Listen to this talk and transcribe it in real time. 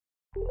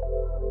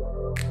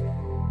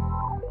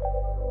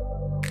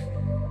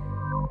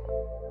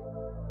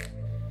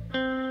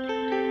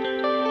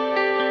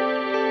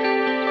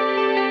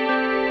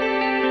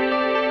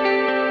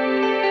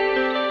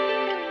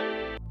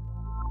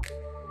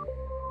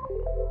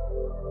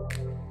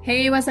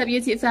Hey, what's up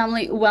YouTube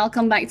family?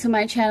 Welcome back to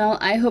my channel.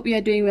 I hope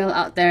you're doing well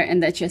out there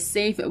and that you're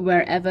safe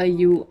wherever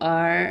you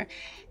are.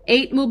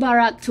 Eid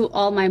Mubarak to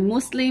all my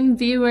Muslim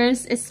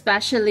viewers,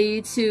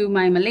 especially to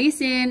my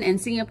Malaysian and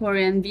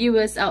Singaporean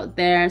viewers out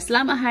there.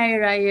 Selamat Hari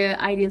Raya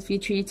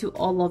Aidilfitri to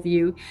all of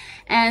you.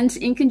 And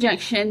in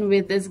conjunction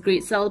with this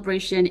great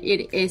celebration,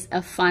 it is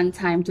a fun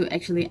time to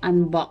actually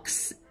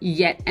unbox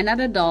yet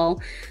another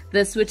doll.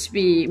 This would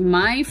be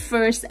my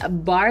first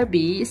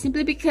Barbie,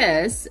 simply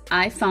because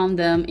I found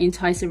them in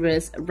Toys R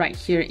Us right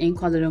here in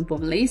Kuala Lumpur,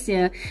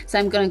 Malaysia. So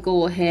I'm gonna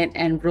go ahead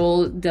and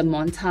roll the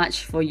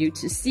montage for you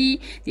to see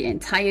the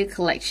entire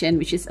collection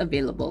which is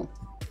available.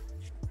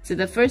 So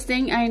the first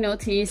thing I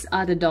noticed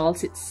are the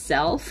dolls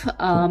itself.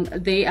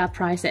 They are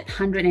priced at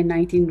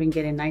 119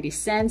 ringgit and 90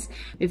 cents.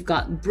 We've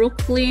got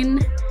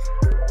Brooklyn,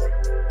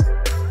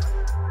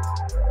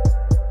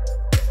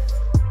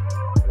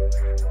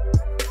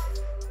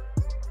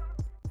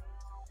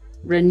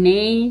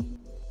 Renee,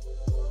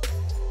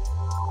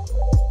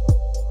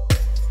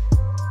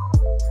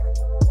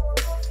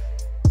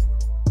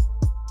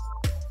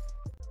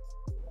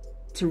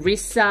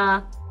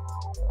 Teresa,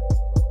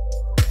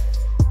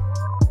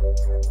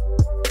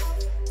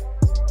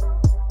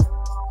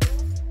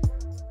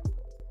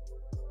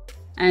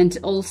 and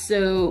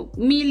also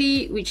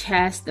Millie, which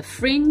has the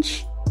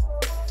fringe.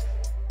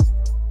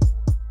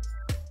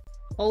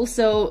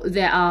 Also,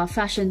 there are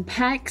fashion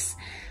packs.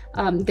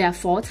 There are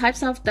 4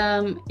 types of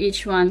them.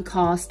 Each one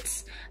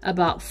costs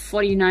about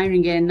 49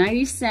 ringgit and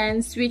 90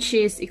 cents, which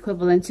is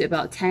equivalent to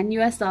about 10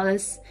 US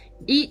dollars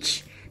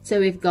each. So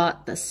we've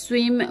got the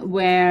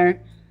swimwear,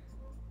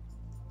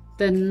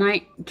 the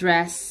night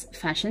dress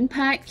fashion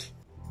pack,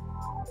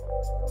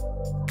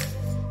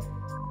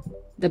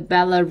 the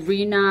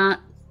ballerina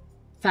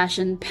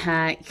fashion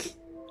pack,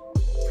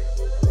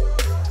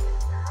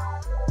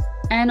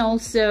 and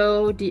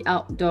also the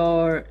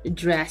outdoor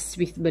dress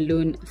with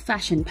balloon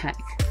fashion pack.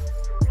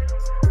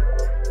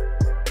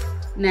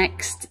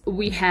 Next,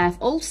 we have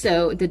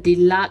also the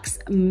deluxe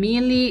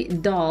Millie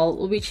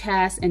doll, which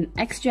has an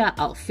extra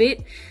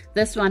outfit.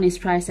 This one is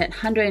priced at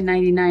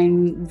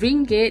 199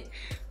 ringgit,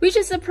 which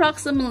is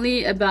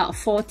approximately about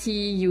 40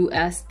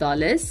 US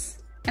dollars.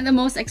 And the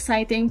most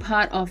exciting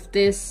part of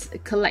this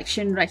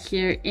collection right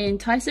here in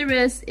Toys R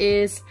Us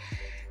is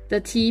the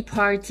Tea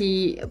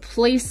Party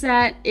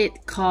playset.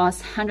 It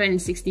costs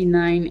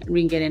 169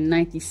 ringgit and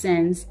 90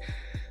 cents.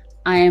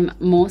 I am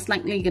most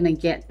likely gonna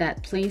get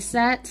that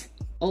playset.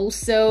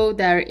 Also,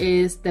 there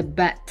is the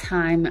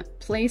bedtime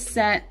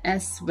playset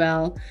as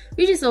well,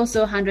 which is also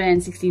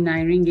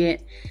 169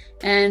 ringgit.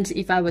 And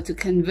if I were to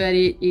convert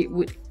it, it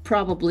would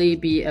probably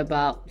be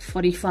about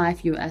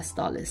 45 US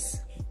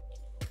dollars.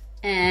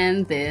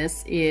 And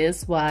this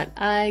is what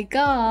I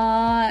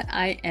got.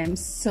 I am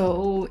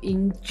so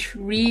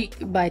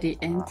intrigued by the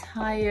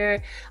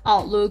entire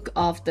outlook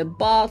of the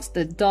box,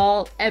 the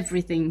doll,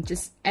 everything,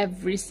 just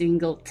every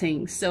single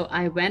thing. So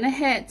I went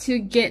ahead to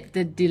get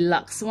the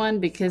deluxe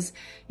one because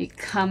it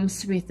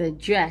comes with a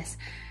dress.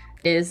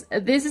 This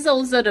is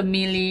also the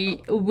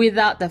Millie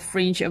without the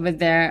fringe over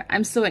there.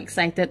 I'm so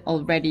excited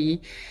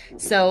already.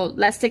 So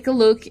let's take a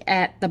look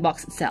at the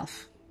box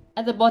itself.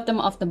 At the bottom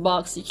of the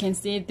box, you can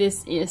see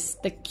this is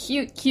the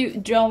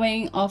cute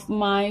drawing of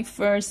My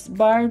First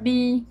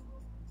Barbie.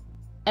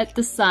 At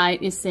the side,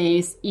 it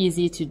says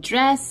easy to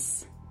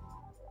dress.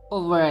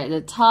 Over at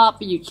the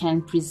top, you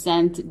can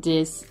present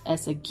this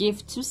as a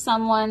gift to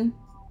someone.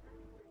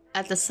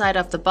 At the side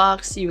of the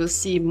box, you will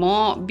see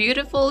more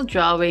beautiful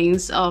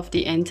drawings of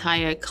the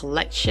entire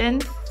collection.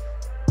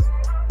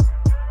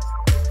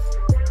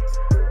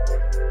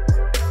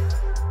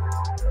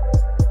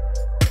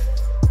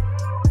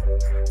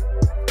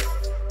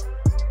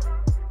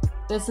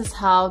 This is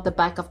how the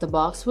back of the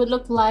box would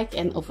look like,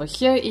 and over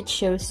here it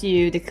shows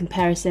you the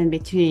comparison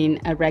between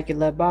a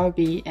regular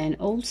Barbie and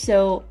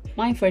also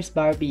My First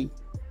Barbie.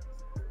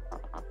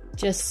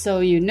 Just so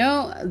you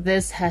know,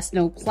 this has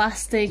no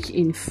plastic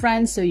in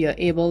front, so you're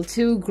able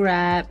to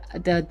grab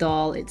the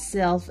doll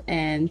itself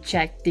and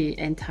check the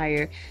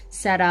entire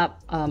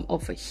setup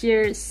over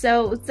here.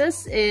 So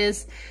this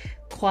is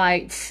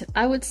quite,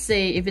 I would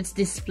say, if it's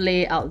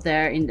displayed out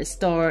there in the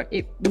store,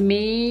 it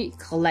may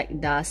collect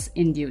dust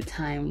in due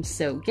time.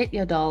 So get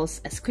your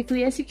dolls as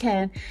quickly as you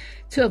can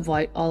to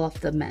avoid all of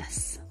the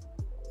mess.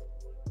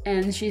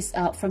 And she's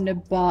out from the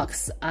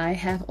box. I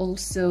have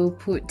also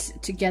put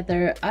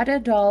together other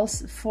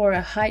dolls for a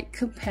height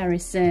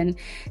comparison.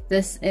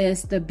 This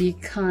is the Be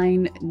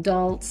Kind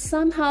doll.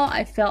 Somehow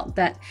I felt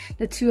that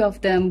the two of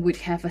them would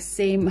have the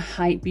same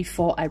height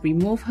before I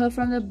remove her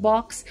from the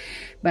box,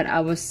 but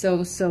I was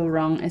so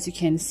wrong. As you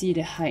can see,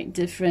 the height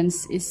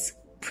difference is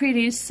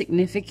pretty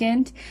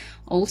significant.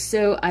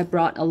 Also, I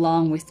brought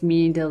along with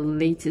me the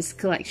latest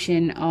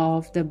collection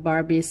of the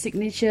Barbie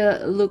signature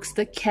looks,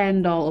 the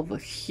Ken doll over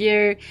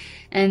here.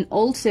 And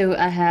also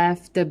I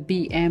have the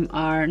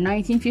BMR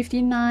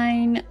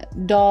 1959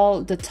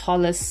 doll, the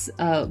tallest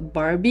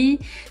Barbie.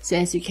 So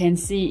as you can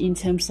see, in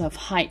terms of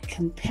height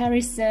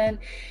comparison,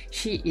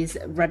 she is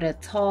rather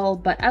tall,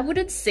 but I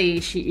wouldn't say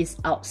she is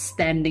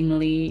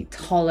outstandingly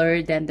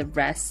taller than the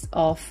rest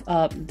of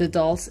the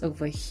dolls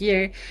over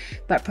here,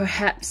 but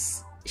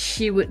perhaps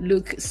she would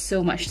look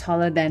so much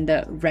taller than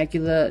the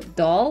regular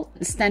doll.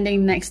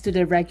 Standing next to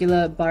the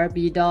regular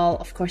Barbie doll,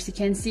 of course you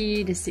can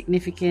see the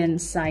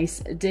significant size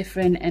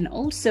difference and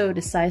also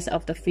the size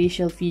of the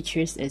facial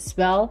features as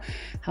well.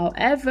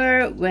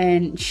 However,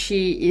 when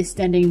she is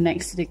standing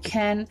next to the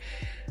Ken,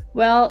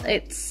 well,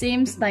 it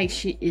seems like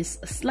she is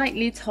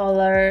slightly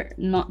taller,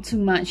 not too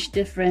much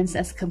difference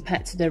as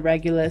compared to the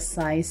regular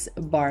size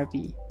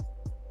Barbie.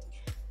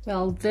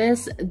 Well,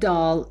 this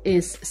doll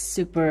is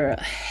super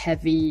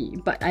heavy,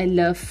 but I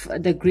love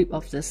the grip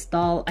of this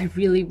doll. I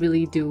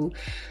really do.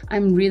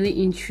 I'm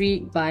really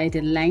intrigued by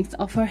the length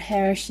of her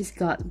hair. She's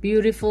got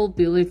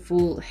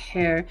beautiful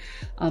hair,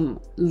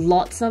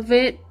 lots of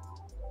it.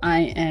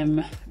 I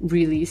am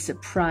really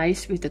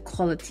surprised with the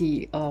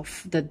quality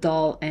of the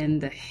doll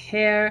and the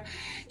hair.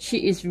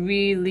 She is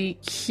really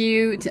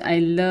cute. I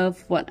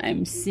love what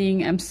I'm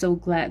seeing. I'm so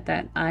glad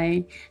that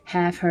I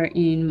have her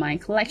in my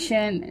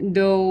collection,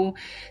 though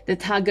the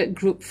target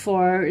group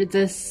for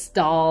this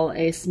doll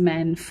is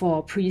meant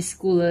for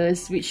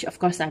preschoolers, which of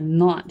course I'm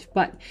not,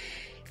 but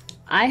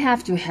I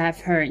have to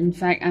have her. In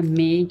fact, I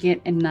may get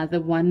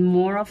another one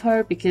more of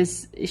her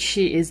because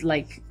she is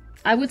like,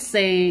 I would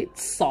say,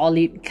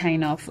 solid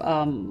kind of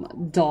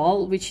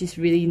doll, which is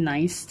really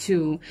nice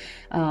to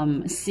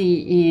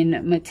see in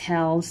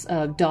Mattel's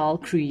doll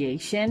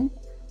creation.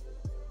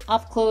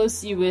 Up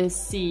close, you will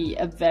see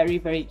a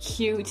very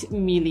cute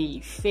Millie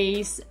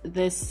face.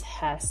 This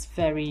has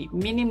very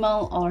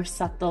minimal or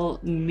subtle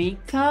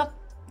makeup.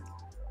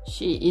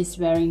 She is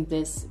wearing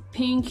this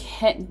pink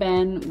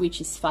headband,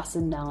 which is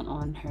fastened down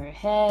on her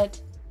head.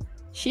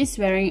 She's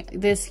wearing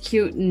this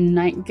cute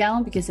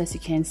nightgown because as you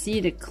can see,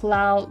 the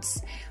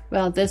clouds,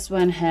 well, this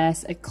one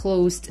has a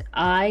closed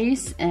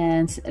eyes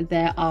and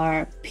there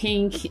are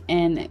pink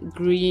and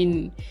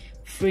green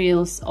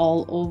frills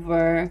all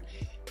over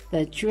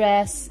the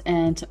dress,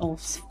 and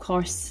of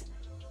course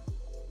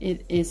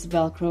it is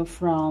Velcro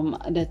from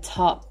the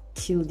top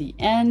till the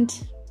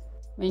end.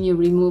 When you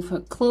remove her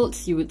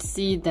clothes, you would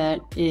see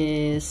that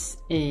is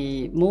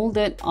a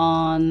molded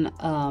on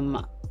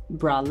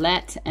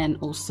bralette and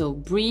also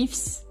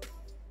briefs.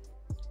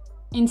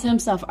 In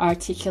terms of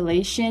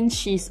articulation,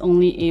 she's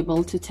only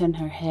able to turn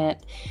her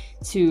head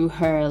to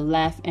her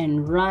left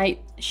and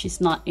right. She's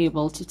not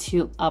able to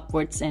tilt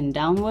upwards and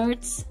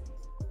downwards.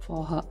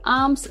 For her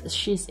arms,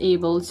 she's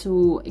able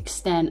to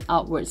extend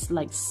outwards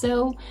like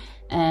so,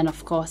 and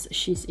of course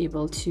she's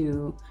able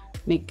to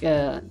make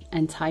an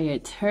entire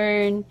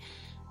turn.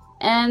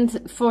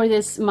 And for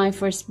this My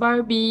First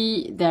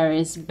Barbie, there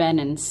is bend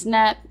and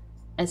snap,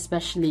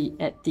 especially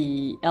at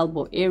the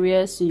elbow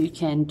area, so you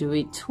can do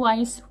it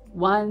twice,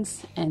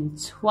 once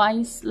and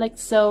twice like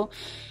so,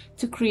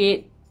 to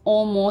create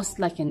almost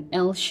like an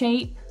L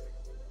shape.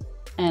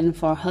 And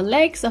for her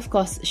legs, of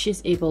course,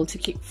 she's able to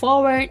kick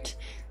forward,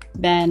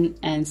 bend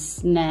and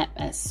snap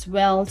as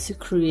well to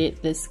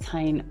create this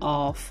kind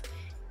of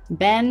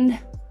bend.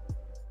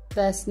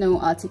 There's no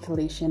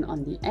articulation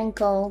on the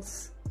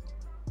ankles,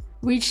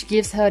 which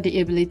gives her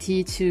the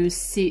ability to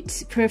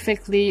sit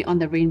perfectly on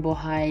the rainbow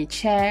high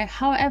chair.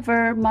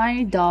 However,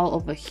 my doll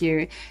over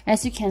here,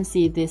 as you can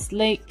see, this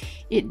leg,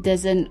 it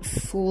doesn't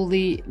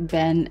fully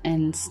bend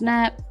and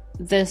snap.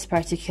 This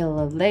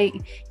particular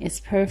leg is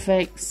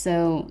perfect,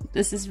 so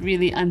this is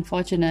really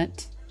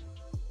unfortunate.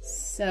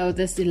 So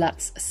this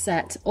deluxe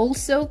set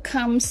also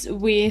comes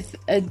with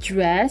a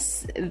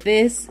dress.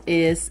 This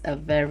is a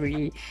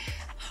very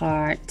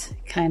hard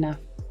kind of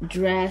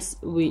dress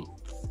with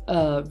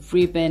a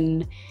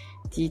ribbon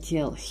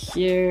detail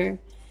here,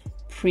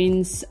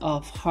 prints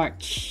of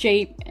heart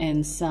shape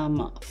and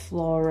some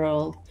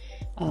floral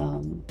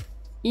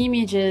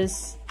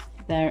images.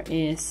 There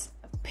is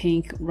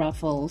pink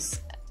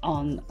ruffles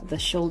on the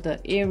shoulder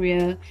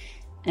area,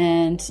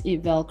 and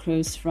it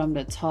velcros from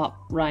the top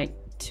right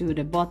to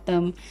the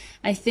bottom.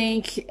 I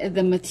think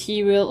the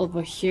material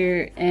over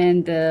here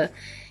and the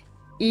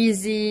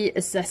easy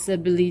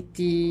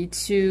accessibility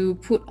to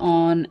put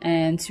on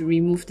and to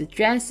remove the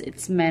dress,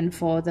 it's meant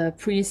for the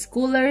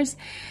preschoolers.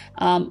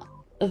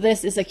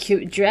 This is a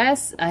cute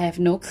dress. I have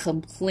no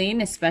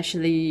complaint,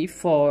 especially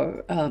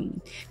for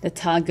the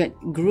target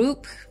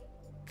group.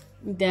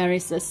 There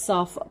is a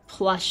soft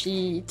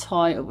plushy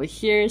toy over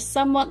here,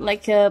 somewhat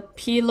like a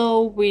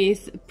pillow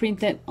with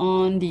printed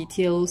on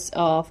details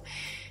of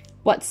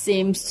what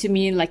seems to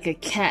me like a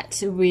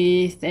cat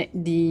with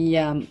the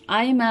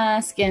eye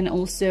mask and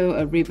also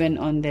a ribbon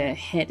on the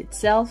head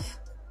itself.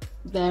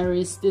 There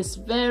is this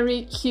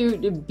very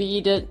cute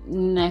beaded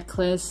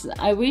necklace.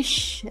 I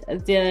wish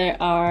there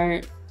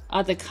are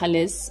other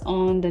colors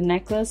on the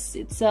necklace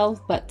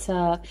itself, but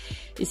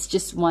it's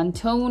just one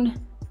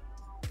tone.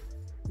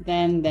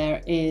 Then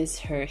there is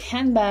her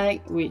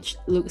handbag, which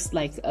looks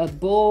like a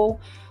bow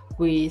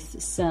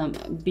with some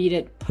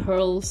beaded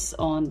pearls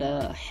on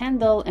the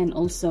handle and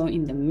also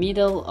in the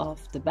middle of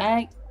the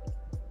bag.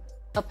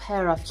 A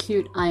pair of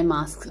cute eye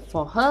masks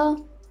for her.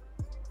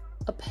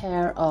 A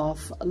pair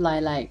of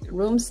lilac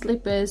room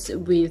slippers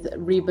with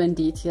ribbon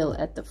detail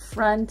at the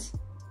front.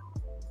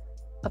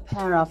 A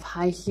pair of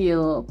high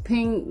heel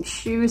pink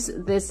shoes.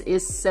 This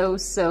is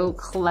so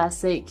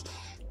classic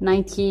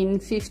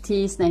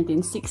 1950s,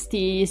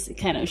 1960s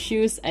kind of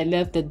shoes. I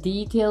love the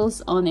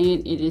details on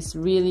it. It is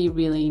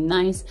really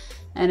nice.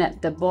 And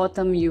at the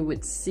bottom you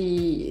would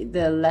see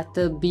the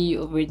letter B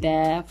over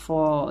there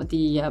for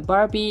the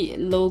Barbie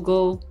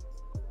logo.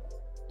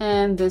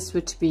 And this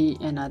would be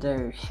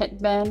another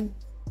headband.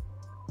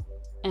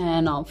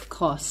 And of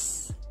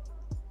course,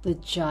 the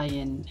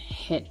giant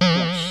head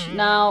brush.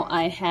 Now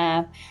I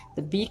have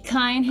the Be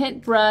Kind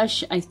head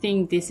brush. I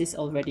think this is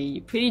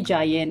already pretty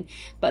giant,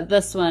 but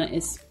this one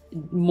is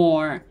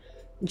more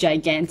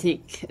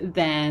gigantic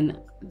than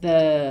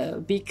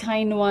the Be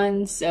Kind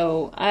one,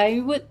 so I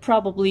would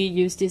probably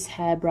use this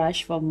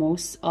hairbrush for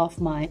most of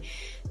my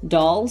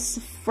dolls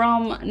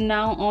from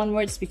now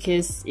onwards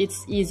because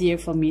it's easier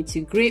for me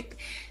to grip,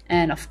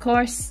 and of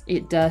course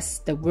it does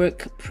the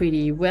work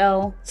pretty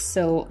well,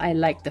 so I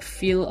like the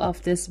feel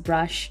of this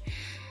brush.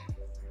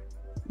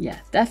 Yeah,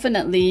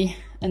 definitely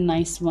a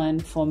nice one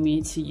for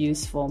me to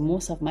use for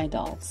most of my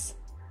dolls.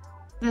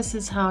 This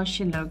is how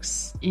she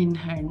looks in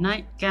her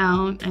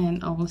nightgown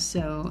and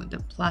also the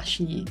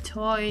plushie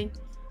toy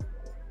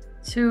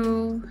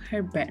to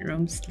her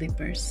bedroom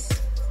slippers.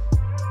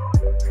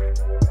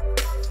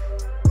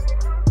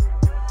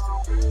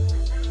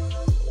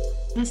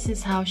 This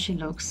is how she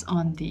looks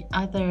on the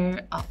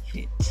other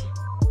outfit.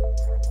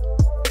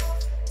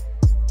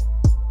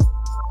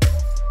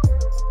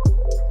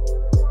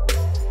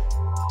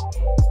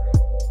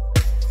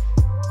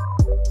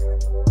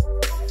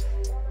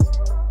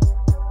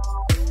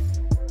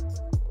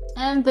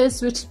 And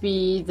this would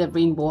be the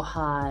Rainbow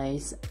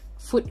High's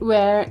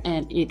footwear,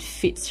 and it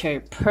fits her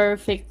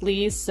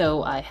perfectly.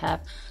 So I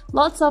have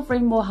lots of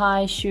Rainbow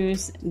High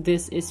shoes.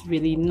 This is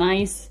really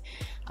nice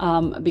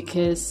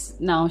because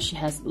now she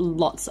has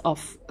lots of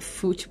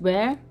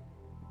footwear.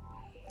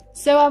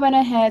 So I went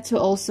ahead to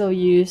also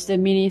use the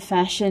Mini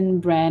Fashion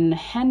brand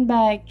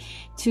handbag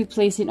to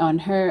place it on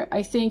her.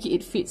 I think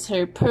it fits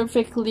her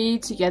perfectly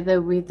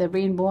together with the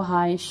Rainbow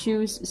High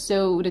shoes.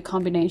 So the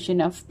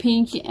combination of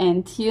pink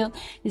and teal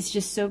is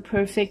just so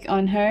perfect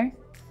on her.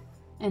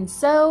 And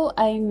so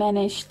I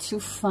managed to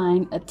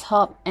find a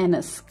top and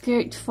a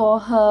skirt for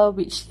her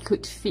which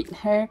could fit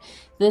her.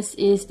 This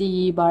is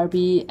the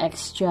Barbie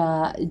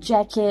extra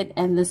jacket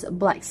and this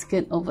black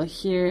skirt over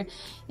here.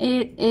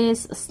 It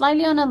is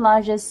slightly on a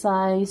larger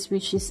size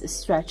which is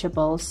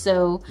stretchable.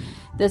 So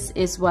this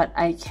is what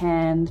I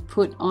can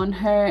put on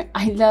her.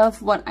 I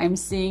love what I'm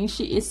seeing.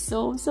 She is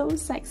so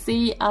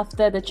sexy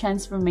after the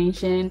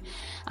transformation.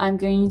 I'm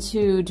going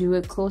to do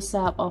a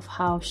close-up of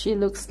how she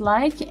looks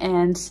like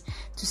and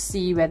to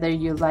see whether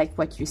you like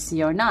what you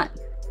see or not.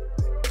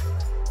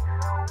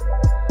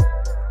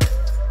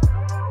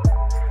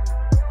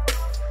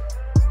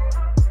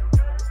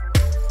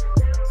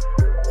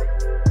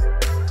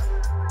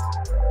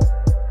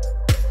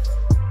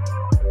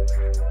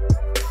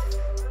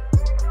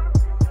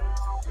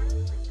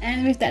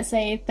 And with that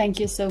said, thank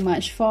you so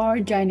much for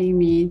joining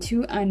me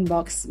to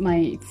unbox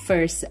my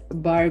first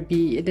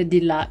Barbie, the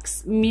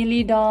Deluxe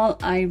Millie doll.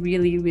 I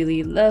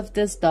really love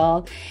this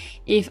doll.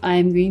 If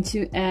I'm going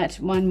to add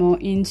one more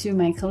into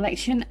my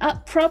collection,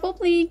 I'll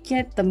probably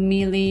get the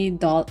Millie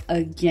doll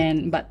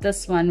again, but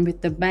this one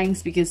with the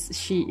bangs because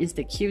she is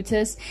the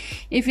cutest.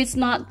 If it's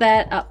not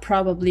that, I'll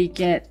probably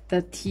get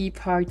the Tea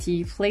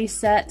Party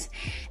playset,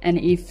 and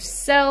if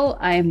so,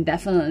 I am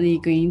definitely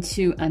going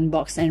to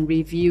unbox and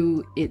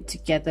review it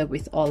together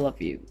with all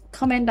of you.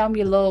 Comment down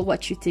below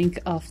what you think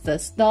of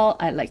this doll.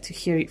 I'd like to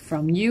hear it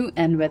from you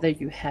and whether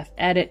you have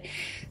added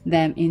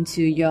them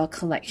into your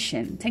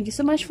collection. Thank you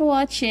so much for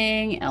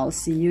watching. I'll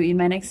see you in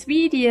my next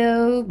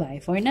video.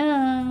 Bye for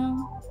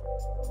now.